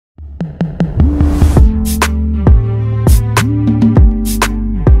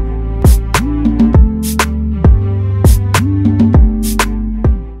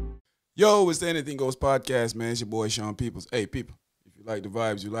it's the Anything Goes podcast, man. It's your boy Sean Peoples. Hey, people, if you like the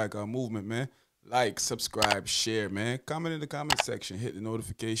vibes, you like our movement, man, like, subscribe, share, man. Comment in the comment section. Hit the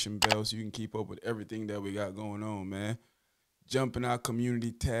notification bell so you can keep up with everything that we got going on, man. Jump in our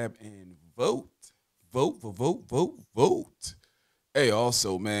community tab and vote. Vote, vote, vote, vote, vote. Hey,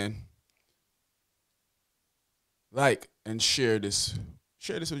 also, man, like and share this.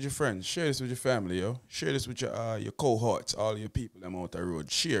 Share this with your friends. Share this with your family, yo. Share this with your cohorts, all your people them out the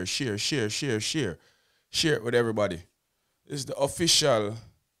road. Share, share, share, share, share. Share it with everybody. This is the official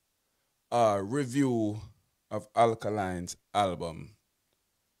review of Alkaline's album.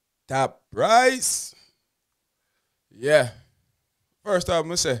 Top Price. Yeah. First off, I'm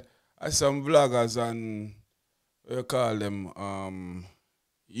gonna say I some vloggers and what you call them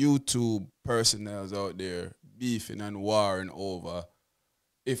YouTube personnels out there beefing and warring over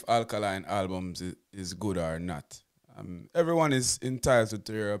if Alkaline albums is good or not. Everyone is entitled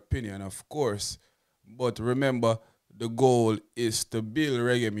to their opinion, of course, but remember, the goal is to build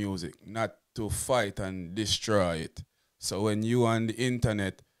reggae music, not to fight and destroy it. So when you on the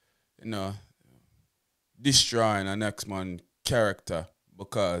internet, destroying a next man character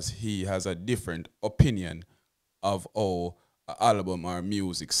because he has a different opinion of how an album or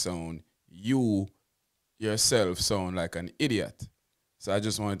music sound, you yourself sound like an idiot. So I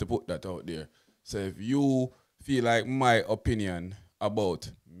just wanted to put that out there. So if you feel like my opinion about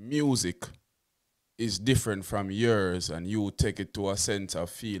music is different from yours and you take it to a sense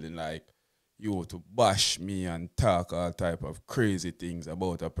of feeling like you to bash me and talk all type of crazy things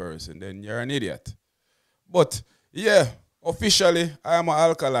about a person, then you're an idiot. But yeah, officially, I am an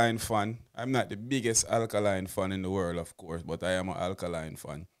Alkaline fan. I'm not the biggest Alkaline fan in the world, of course, but I am an Alkaline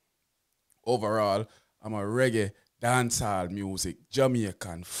fan. Overall, I'm a reggae, dancehall music,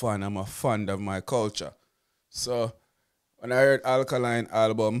 Jamaican fan. I'm a fan of my culture. So when I heard Alkaline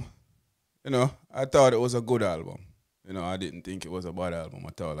album, I thought it was a good album. I didn't think it was a bad album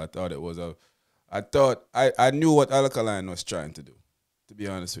at all. I knew what Alkaline was trying to do, to be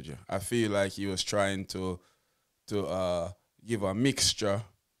honest with you. I feel like he was trying to give a mixture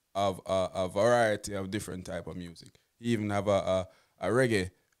of a variety of different type of music. He even have a reggae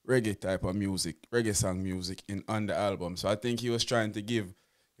type of music, reggae song music on the album. So I think he was trying to give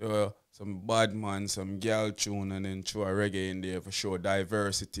some bad man, some girl tune, and then throw a reggae in there for sure,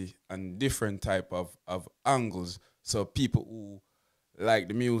 diversity and different type of angles. So people who like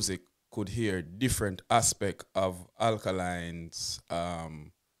the music could hear different aspect of Alkaline's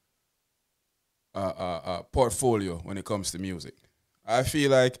portfolio when it comes to music. I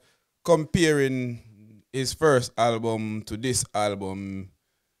feel like comparing his first album to this album,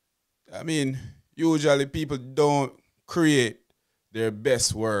 I mean, usually people don't create their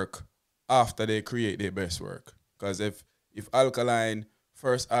best work after they create their best work. Because if Alkaline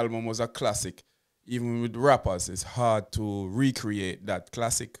first album was a classic, even with rappers, it's hard to recreate that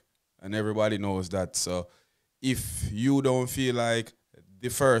classic, and everybody knows that. So if you don't feel like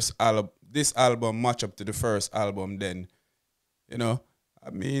this album match up to the first album, then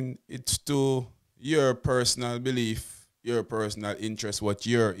it's to your personal belief, your personal interest, what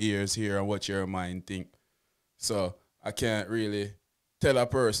your ears hear and what your mind think. So I can't really tell a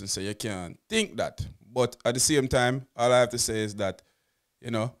person, say you can't think that. But at the same time, all I have to say is that,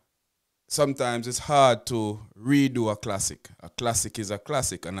 sometimes it's hard to redo a classic. A classic is a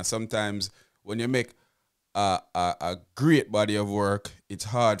classic. And sometimes when you make a great body of work, it's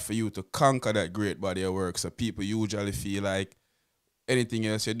hard for you to conquer that great body of work. So people usually feel like anything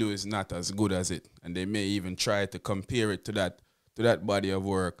else you do is not as good as it. And they may even try to compare it to that body of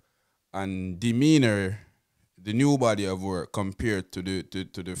work and demeanor the new body of work compared to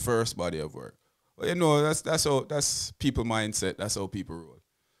the first body of work. Well, that's people mindset. That's how people roll.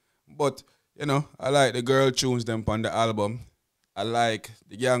 But I like the girl tunes them on the album. I like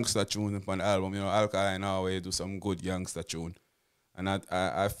the gangster tunes them on the album. Alkaline always do some good gangster tune, and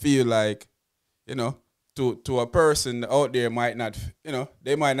I feel like to a person out there might not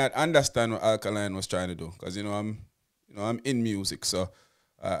they might not understand what Alkaline was trying to do, because I'm in music, so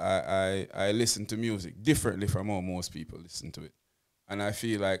I listen to music differently from how most people listen to it. And I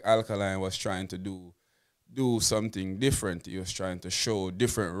feel like Alkaline was trying to do something different. He was trying to show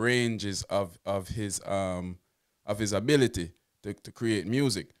different ranges of his ability to create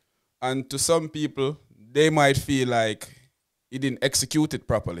music. And to some people, they might feel like he didn't execute it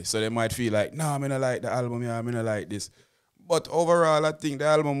properly. So they might feel like, no, I'm gonna like the album, yeah, I'm gonna like this. But overall, I think the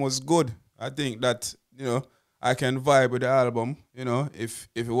album was good. I think that, I can vibe with the album. If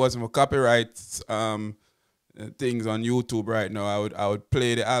it wasn't for copyright things on YouTube right now, I would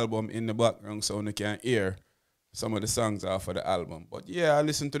play the album in the background so you can hear some of the songs off of the album. But yeah, I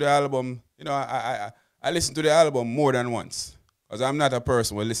listen to the album. You know, I listen to the album more than once. Because I'm not a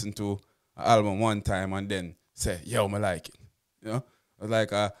person who listen to an album one time and then say, yo, I like it. You know?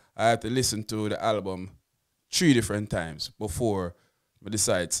 Like I have to listen to the album 3 different times before I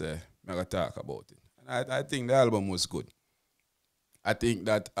decide to I'm gonna talk about it. And I think the album was good. I think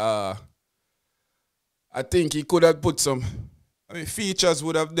that I think he could have put some. I mean, features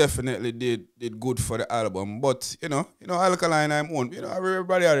would have definitely did good for the album, but Alkaline I'm own.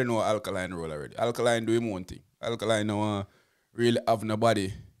 Everybody already know Alkaline role already. Alkaline do him own thing. Alkaline no really have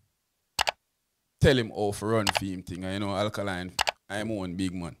nobody tell him how to run for him thing. And, Alkaline I'm own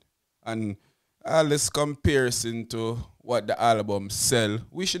big man, and all this comparison to what the album sell,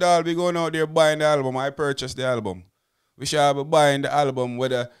 we should all be going out there buying the album. I purchased the album. We should all be buying the album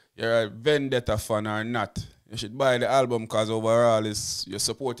whether you're a Vendetta fan or not. You should buy the album because overall you're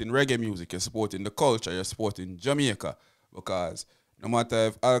supporting reggae music, you're supporting the culture, you're supporting Jamaica. Because no matter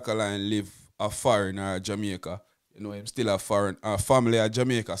if Alkaline live a foreign or Jamaica, him still a family at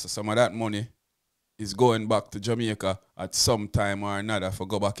Jamaica. So some of that money is going back to Jamaica at some time or another for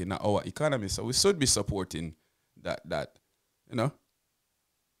go back in our economy. So we should be supporting that.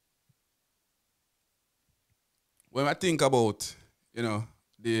 When I think about,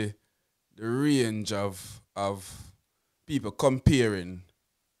 the range of people comparing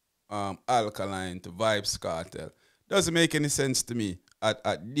Alkaline to Vibes Cartel, doesn't make any sense to me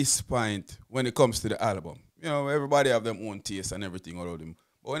at this point when it comes to the album. Everybody have their own taste and everything all of them.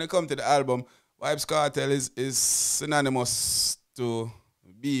 But when it comes to the album, Vibes Cartel is synonymous to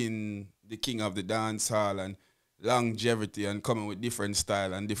being the king of the dance hall and longevity and coming with different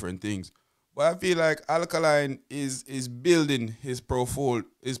style and different things. But I feel like Alkaline is building his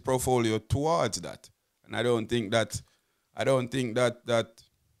portfolio towards that. And I don't think that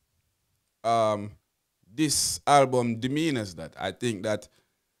this album demeans that. I think that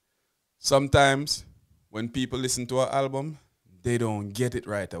sometimes when people listen to an album, they don't get it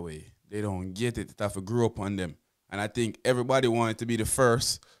right away. They don't get it. It have to grow up on them. And I think everybody wanted to be the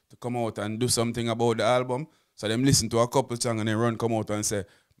first to come out and do something about the album. So them listen to a couple songs and then come out and say,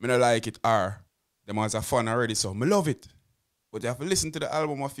 me not like it, or them as a fan already, so me love it. But you have to listen to the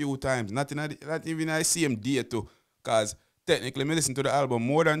album a few times. Not even I see him day too. Because technically me listen to the album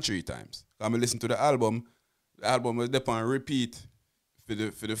more than 3 times. Because I listen to the album was up on repeat for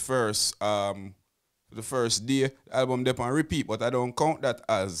the first day. The album up on repeat, but I don't count that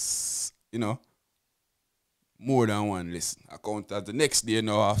as, more than one listen. I count that the next day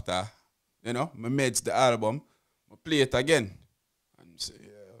now after, me meds the album, I play it again. And say,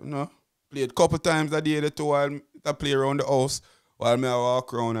 play it a couple times a day the two while I play around the house while I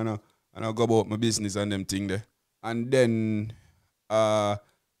walk around and I go about my business and them thing there. And then the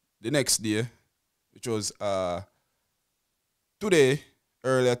next day, which was earlier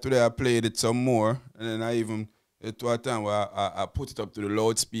today I played it some more, and then I even to a time where I put it up to the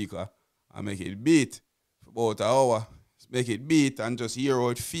loudspeaker and make it beat for about an hour. Make it beat and just hear how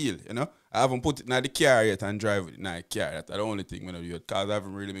it feel, I haven't put it in the car yet and drive it in the car. That's the only thing I'm going to do because I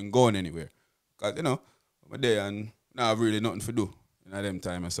haven't really been going anywhere. Because, I'm there and now I have really nothing to do in them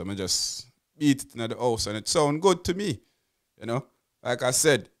time. So I just beat it in the house and it sounds good to me, Like I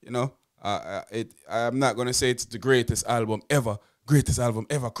said, I'm not going to say it's the greatest album ever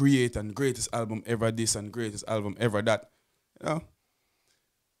create and greatest album ever this and greatest album ever that.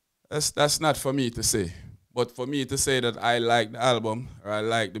 That's not for me to say. But for me to say that I like the album or I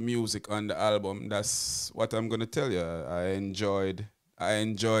like the music on the album, that's what I'm gonna tell you. I enjoyed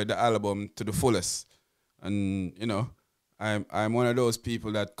the album to the fullest, and I'm one of those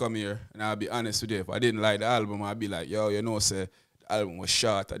people that come here and I'll be honest with you. If I didn't like the album, I'd be like, yo, say the album was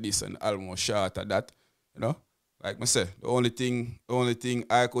short at this and the album was short at that, Like I said, the only thing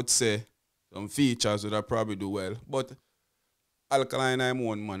I could say, some features would I probably do well, but Alkaline, I'm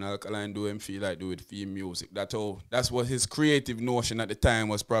one man. Alkaline do him feel like do it for him music. That's what his creative notion at the time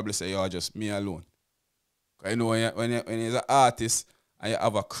was probably say, oh, just me alone. Cause when you're an artist and you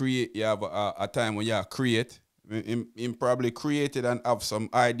have a time when you create, him probably created and have some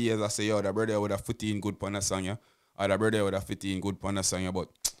ideas. I say, yo, the brother would have fit in good on a song, yeah? Or the brother would have fit in good on a song, yeah? But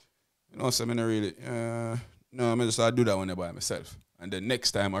so I really, no, I just do that one by myself. And then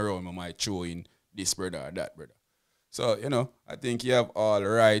next time around, I might throw in this brother or that brother. So, I think you have all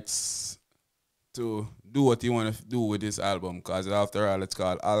rights to do what you want to do with this album because after all, it's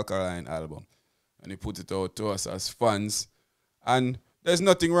called Alkaline album. And he put it out to us as fans. And there's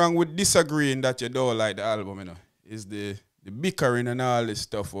nothing wrong with disagreeing that you don't like the album, It's the bickering and all this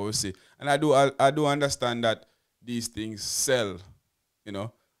stuff, what we see. And I do understand that these things sell,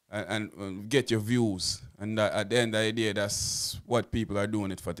 and get your views. And at the end of the day, that's what people are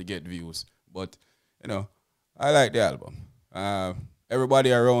doing it for, to get views. But, you know, I like the album.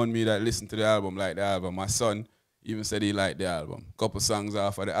 Everybody around me that listened to the album like the album. My son even said he liked the album. Couple songs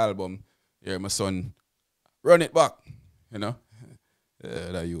off of the album, yeah, my son, run it back, you know.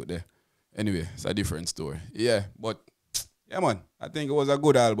 That you there. Anyway, it's a different story. Yeah, but, yeah, man, I think it was a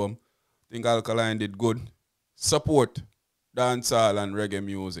good album. I think Alkaline did good. Support dancehall and reggae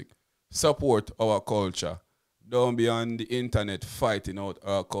music. Support our culture. Don't be on the internet fighting out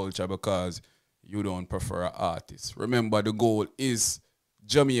our culture because you don't prefer an artist. Remember, the goal is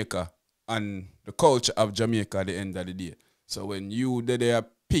Jamaica and the culture of Jamaica at the end of the day. So when you there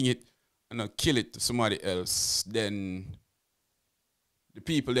ping it and not kill it to somebody else, then the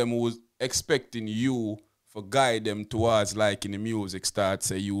people them who's expecting you for guide them towards liking the music start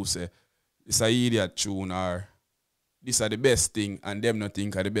say you say it's a idiot tune or this are the best thing and them not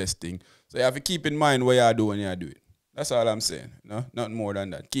think are the best thing. So you have to keep in mind what you do when you do it. That's all I'm saying. No, not more than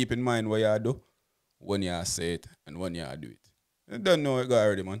that. Keep in mind what you do when you say it and when you do it. You don't know it got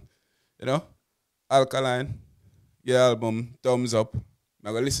already, man. You know? Alkaline, your album, thumbs up.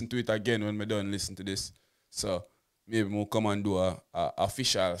 I'm gonna listen to it again when I'm done listen to this. So maybe we'll come and do a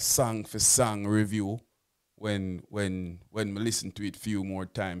official song for song review when we listen to it few more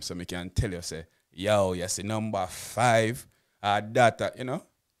times so I can tell you say, yo, you see number 5 data, you know?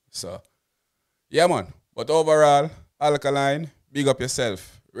 So yeah, man. But overall, Alkaline, big up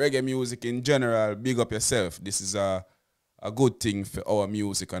yourself. Reggae music in general, big up yourself. This is a good thing for our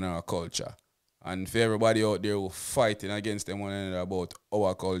music and our culture. And for everybody out there who fighting against them one another about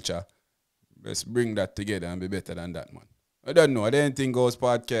our culture, let's bring that together and be better than that, man. I don't know. The Anyting Goes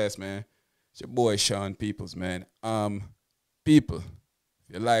podcast, man. It's your boy Sean Peoples, man. People,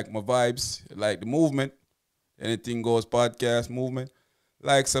 if you like my vibes, you like the movement, Anyting Goes podcast movement,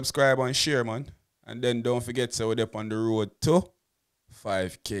 like, subscribe, and share, man. And then don't forget, so we're up on the road to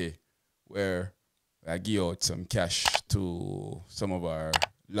 5K, where I give out some cash to some of our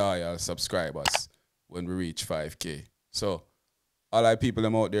loyal subscribers when we reach 5K. So all our people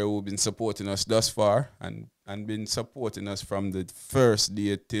them out there who've been supporting us thus far and been supporting us from the first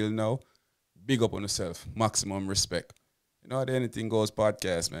day till now, big up on yourself. Maximum respect. You know, the Anyting Goes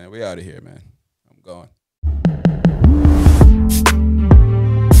podcast, man. We out of here, man. I'm gone.